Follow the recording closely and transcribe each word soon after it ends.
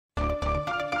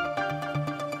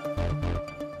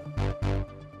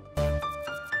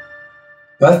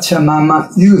Pachamama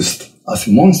used as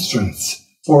monstrance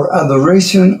for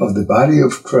adoration of the body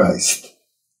of Christ.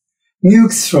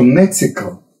 Nukes from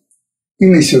Mexico,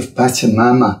 image of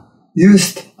Pachamama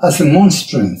used as a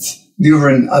monstrance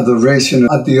during adoration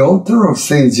at the altar of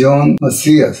San Juan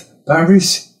Macías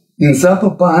parish in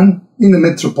Zapopan in the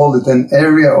metropolitan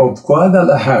area of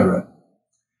Guadalajara.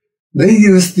 They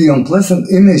used the unpleasant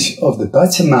image of the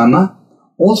Pachamama,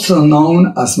 also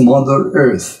known as Mother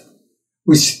Earth,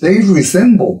 which they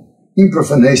resemble in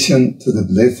profanation to the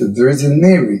Blessed Virgin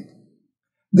Mary.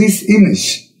 This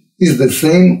image is the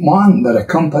same one that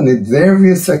accompanied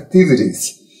various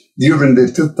activities during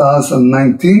the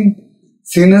 2019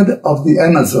 Synod of the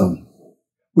Amazon,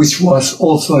 which was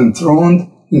also enthroned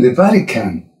in the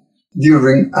Vatican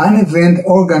during an event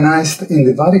organized in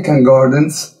the Vatican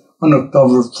Gardens on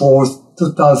October 4th,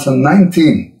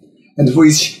 2019, and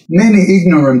which many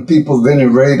ignorant people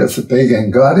venerate as a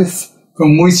pagan goddess,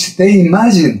 from which they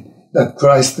imagine that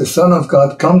Christ the Son of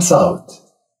God comes out.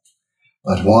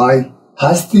 But why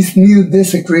has this new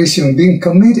desecration been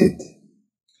committed?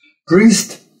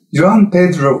 Priest Juan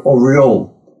Pedro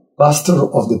Oriol, pastor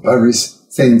of the parish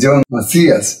San Juan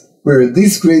Macías, where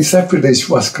this great sacrilege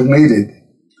was committed,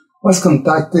 was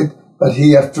contacted, but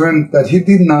he affirmed that he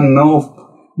did not know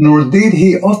nor did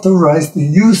he authorize the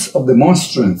use of the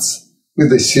monstrance with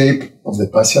the shape of the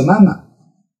Pachamama.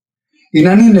 In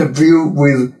an interview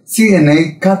with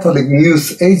CNA Catholic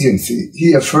News Agency,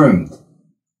 he affirmed,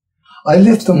 "I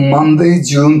left on Monday,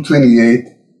 June 28th,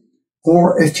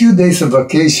 for a few days of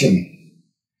vacation,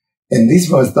 and this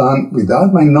was done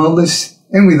without my knowledge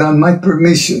and without my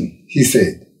permission," he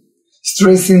said,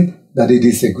 stressing that it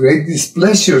is a great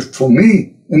displeasure for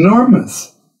me,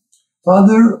 enormous.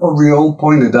 Father Oriol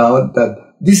pointed out that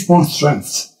this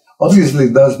monstrance obviously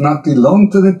does not belong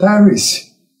to the parish,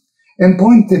 and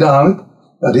pointed out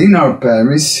that in our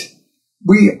parish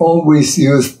we always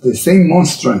use the same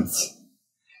monstrance,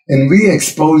 and we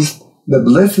expose the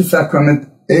Blessed Sacrament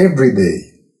every day.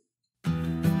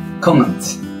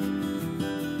 Comments.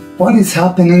 What is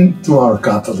happening to our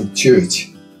Catholic Church?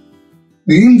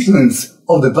 The influence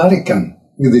of the Vatican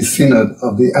with the Synod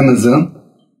of the Amazon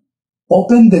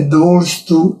opened the doors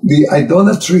to the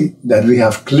idolatry that we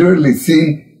have clearly seen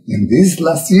in these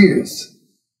last years.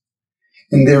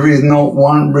 And there is no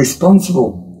one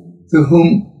responsible to whom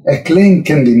a claim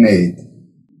can be made.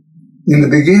 In the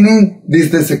beginning,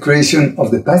 this desecration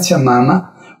of the Pachamama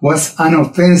was an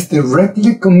offense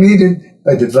directly committed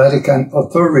by the Vatican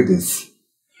authorities,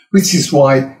 which is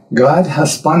why God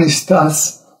has punished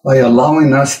us by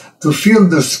allowing us to feel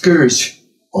the scourge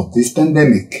of this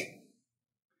pandemic.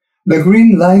 The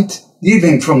green light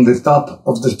given from the top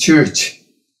of the church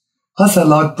has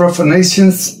allowed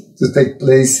profanations to take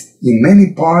place in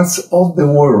many parts of the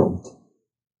world.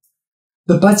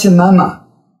 The Pachamama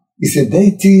is a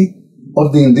deity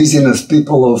of the indigenous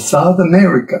people of South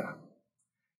America,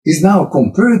 is now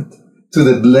compared to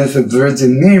the Blessed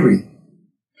Virgin Mary,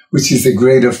 which is a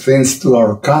great offense to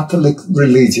our Catholic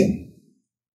religion.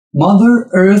 Mother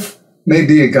Earth may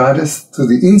be a goddess to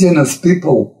the indigenous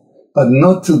people, but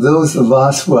not to those of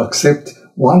us who accept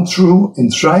one true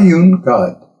and triune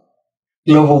God.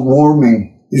 Global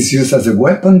warming is used as a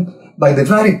weapon by the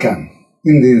Vatican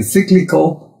in the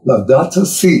encyclical Laudato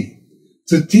Si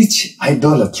to teach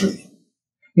idolatry,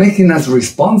 making us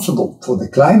responsible for the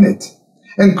climate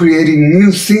and creating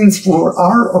new sins for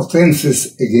our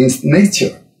offenses against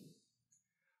nature.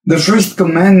 The first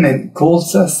commandment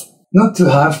calls us not to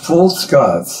have false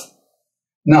gods.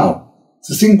 Now,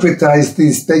 to syncretize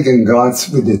these pagan gods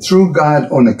with the true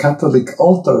God on a Catholic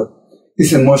altar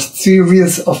is a most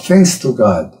serious offense to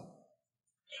God.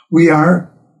 We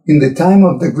are in the time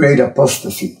of the great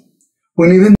apostasy,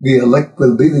 when even the elect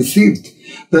will be deceived.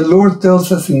 The Lord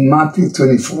tells us in Matthew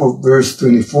 24, verse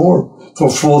 24, "For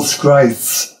false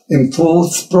Christs and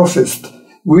false prophets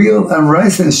will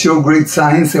arise and show great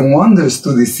signs and wonders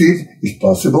to deceive, if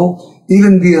possible,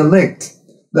 even the elect."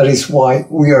 That is why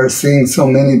we are seeing so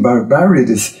many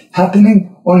barbarities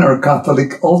happening on our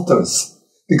Catholic altars,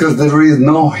 because there is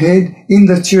no head in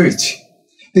the Church,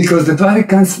 because the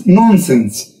Vatican's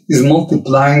nonsense is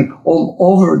multiplying all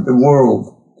over the world,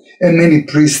 and many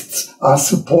priests are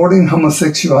supporting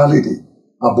homosexuality,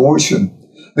 abortion,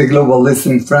 the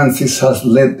globalism Francis has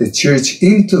led the Church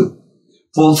into,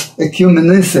 false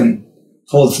ecumenism,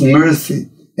 false mercy,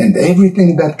 and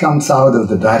everything that comes out of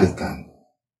the Vatican.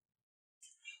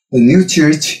 The new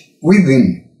church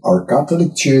within our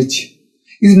Catholic Church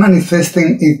is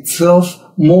manifesting itself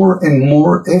more and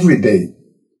more every day.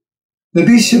 The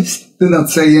bishops do not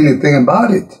say anything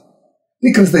about it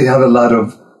because they have a lot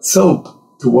of soap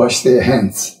to wash their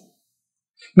hands.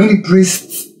 Many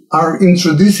priests are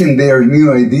introducing their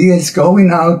new ideas,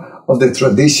 going out of the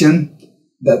tradition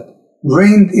that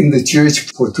reigned in the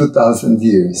church for 2,000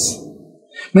 years.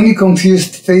 Many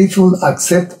confused faithful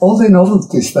accept all the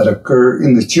novelties that occur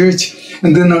in the church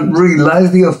and do not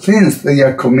realize the offense they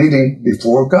are committing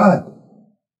before God.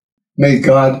 May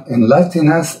God enlighten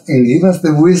us and give us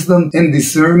the wisdom and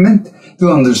discernment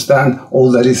to understand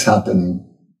all that is happening.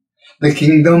 The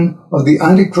kingdom of the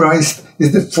Antichrist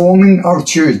is deforming our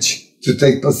church to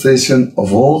take possession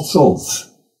of all souls.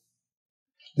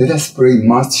 Let us pray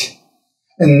much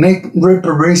and make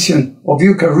reparation of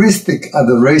Eucharistic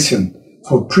adoration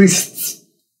for priests,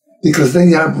 because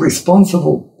they are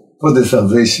responsible for the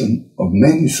salvation of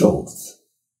many souls.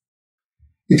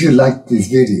 If you liked this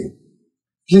video,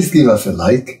 please give us a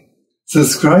like,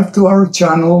 subscribe to our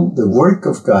channel, The Work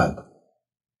of God,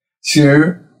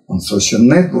 share on social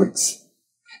networks,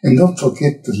 and don't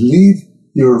forget to leave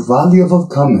your valuable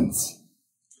comments.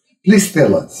 Please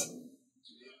tell us,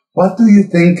 what do you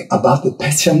think about the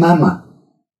Pachamama?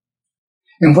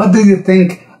 And what do you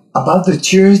think about the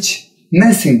church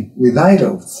messing with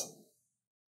idols?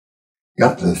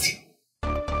 God bless you.